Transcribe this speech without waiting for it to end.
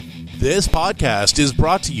This podcast is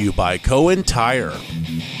brought to you by Cohen Tire.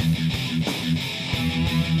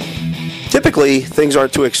 Typically, things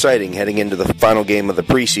aren't too exciting heading into the final game of the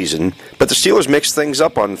preseason, but the Steelers mixed things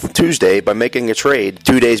up on Tuesday by making a trade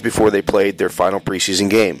 2 days before they played their final preseason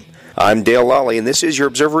game. I'm Dale Lolley, and this is your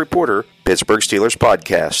Observer Reporter, Pittsburgh Steelers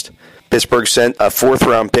podcast. Pittsburgh sent a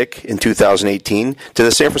fourth-round pick in 2018 to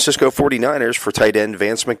the San Francisco 49ers for tight end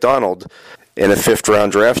Vance McDonald and a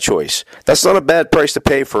fifth-round draft choice. That's not a bad price to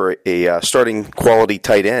pay for a starting quality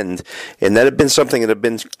tight end, and that had been something that had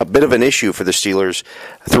been a bit of an issue for the Steelers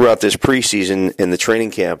throughout this preseason in the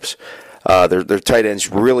training camps. Their tight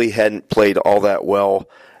ends really hadn't played all that well,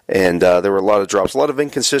 and there were a lot of drops, a lot of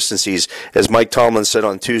inconsistencies. As Mike Tomlin said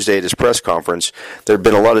on Tuesday at his press conference, there had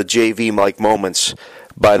been a lot of JV-like moments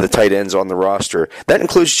by the tight ends on the roster. That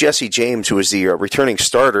includes Jesse James, who is the returning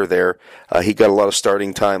starter there. He got a lot of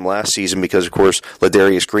starting time last season because, of course,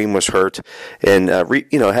 Ladarius Green was hurt and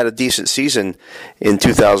had a decent season in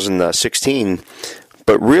 2016.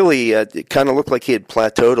 But really, it kind of looked like he had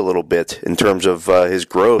plateaued a little bit in terms of his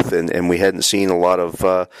growth, and we hadn't seen a lot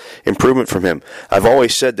of improvement from him. I've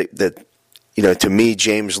always said that to me,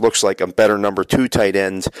 James looks like a better number 2 tight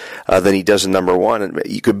end than he does a number 1. And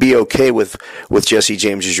you could be okay with Jesse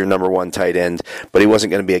James as your number 1 tight end, but he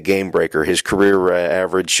wasn't going to be a game breaker. His career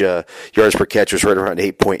average yards per catch was right around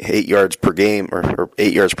 8.8 yards per game, or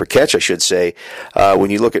 8 yards per catch, I should say.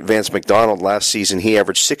 When you look at Vance McDonald last season, he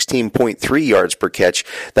averaged 16.3 yards per catch.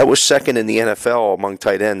 That was second in the NFL among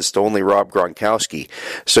tight ends to only Rob Gronkowski.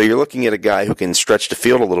 So you're looking at a guy who can stretch the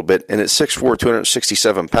field a little bit, and at 6'4",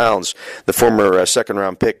 267 pounds, the former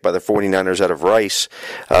second-round pick by the 49ers out of Rice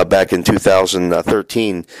back in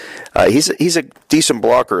 2013. He's a decent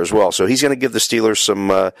blocker as well, so he's going to give the Steelers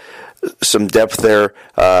some depth there.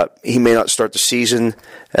 He may not start the season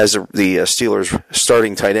as the Steelers'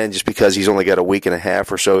 starting tight end just because he's only got a week and a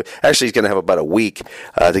half or so. Actually, he's going to have about a week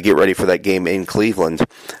to get ready for that game in Cleveland.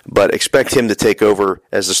 But expect him to take over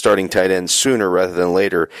as the starting tight end sooner rather than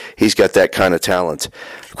later. He's got that kind of talent.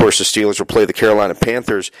 Of course, the Steelers will play the Carolina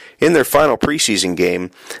Panthers in their final preseason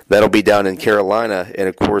game. That'll be down in Carolina. And,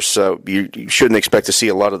 of course, you shouldn't expect to see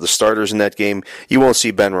a lot of the starters in that game. You won't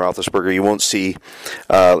see Ben Roethlisberger. You won't see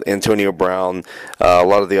Antonio Brown. A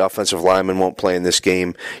lot of the offensive linemen won't play in this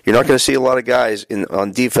game. You're not going to see a lot of guys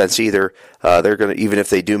on defense either. They're going to, even if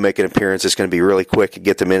they do make an appearance, it's going to be really quick to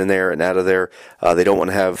get them in there and out of there. They don't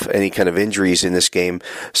want to have any kind of injuries in this game.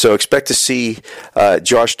 So expect to see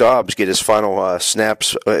Josh Dobbs get his final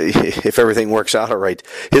snaps, if everything works out all right,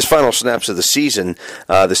 his final snaps of the season.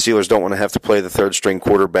 The Steelers don't want to have to play the third-string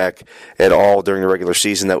quarterback at all during the regular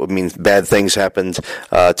season. That would mean bad things happened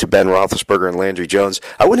to Ben Roethlisberger and Landry Jones.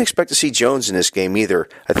 I wouldn't expect to see Jones in this game either.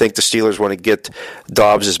 I think the Steelers want to get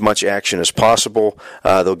Dobbs as much action as possible.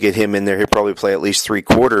 They'll get him in there. He'll probably play at least 3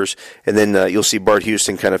 quarters, and then you'll see Bart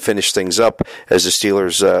Houston kind of finish things up as the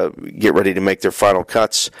Steelers get ready to make their final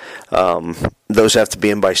cuts. Those have to be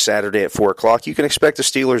in by Saturday at 4 o'clock. You can expect the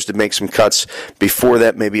Steelers to make some cuts before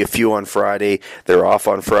that, maybe a few on Friday. They're off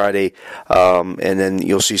on Friday, and then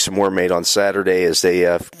you'll see some more made on Saturday as they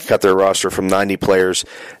cut their roster from 90 players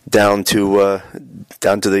down to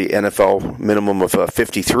the NFL minimum of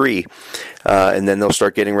 53, and then they'll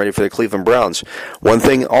start getting ready for the Cleveland Browns. One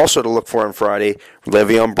thing also to look for on Friday,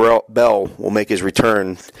 Le'Veon Bell will make his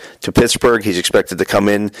return to Pittsburgh. He's expected to come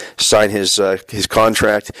in, sign his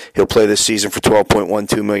contract. He'll play this season for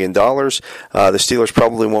 $12.12 million. The Steelers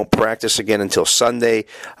probably won't practice again until Sunday.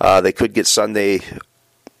 They could get Sunday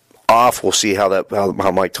off. We'll see how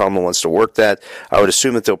Mike Tomlin wants to work that. I would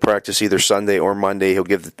assume that they'll practice either Sunday or Monday. He'll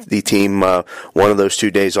give the team one of those 2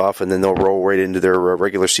 days off, and then they'll roll right into their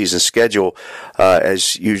regular season schedule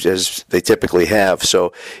as they typically have.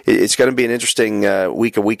 So it's going to be an interesting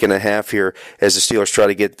week and a half here as the Steelers try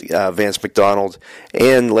to get Vance McDonald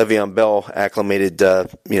and Le'Veon Bell acclimated to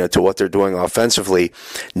what they're doing offensively.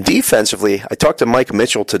 Defensively, I talked to Mike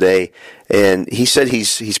Mitchell today, and he said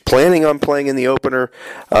he's planning on playing in the opener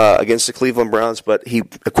against the Cleveland Browns, but he,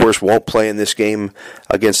 of course, won't play in this game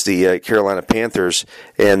against the Carolina Panthers.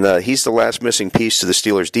 And he's the last missing piece to the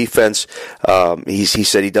Steelers' defense. He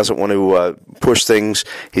said he doesn't want to push things.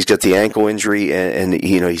 He's got the ankle injury, and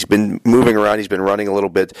he's been moving around. He's been running a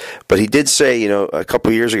little bit. But he did say, a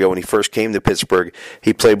couple of years ago when he first came to Pittsburgh,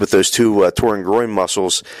 he played with those 2 torn groin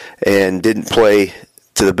muscles and didn't play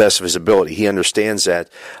to the best of his ability. He understands that.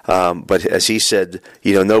 But as he said,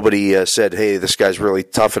 nobody said, hey, this guy's really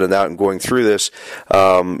toughing it out and going through this.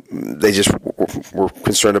 They just were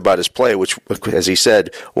concerned about his play, which, as he said,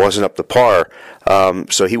 wasn't up to par.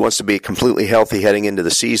 So he wants to be completely healthy heading into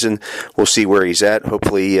the season. We'll see where he's at.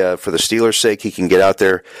 Hopefully, for the Steelers' sake, he can get out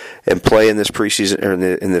there and play in this preseason or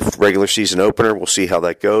in the regular season opener. We'll see how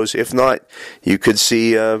that goes. If not, you could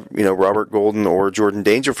see Robert Golden or Jordan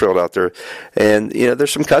Dangerfield out there, and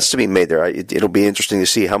there's some cuts to be made there. It'll be interesting to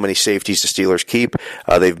see how many safeties the Steelers keep.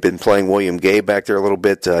 They've been playing William Gay back there a little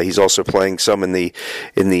bit. He's also playing some in the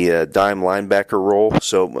dime linebacker role,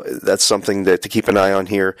 so that's something to keep an eye on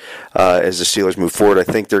here as the Steelers move forward. I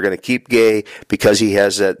think they're going to keep Gay because he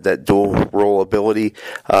has that dual role ability,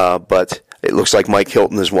 but it looks like Mike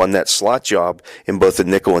Hilton has won that slot job in both the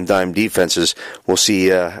nickel and dime defenses. We'll see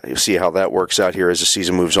how that works out here as the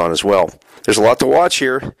season moves on as well. There's a lot to watch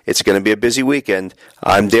here. It's going to be a busy weekend.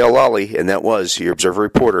 I'm Dale Lolley, and that was your Observer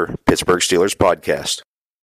Reporter, Pittsburgh Steelers podcast.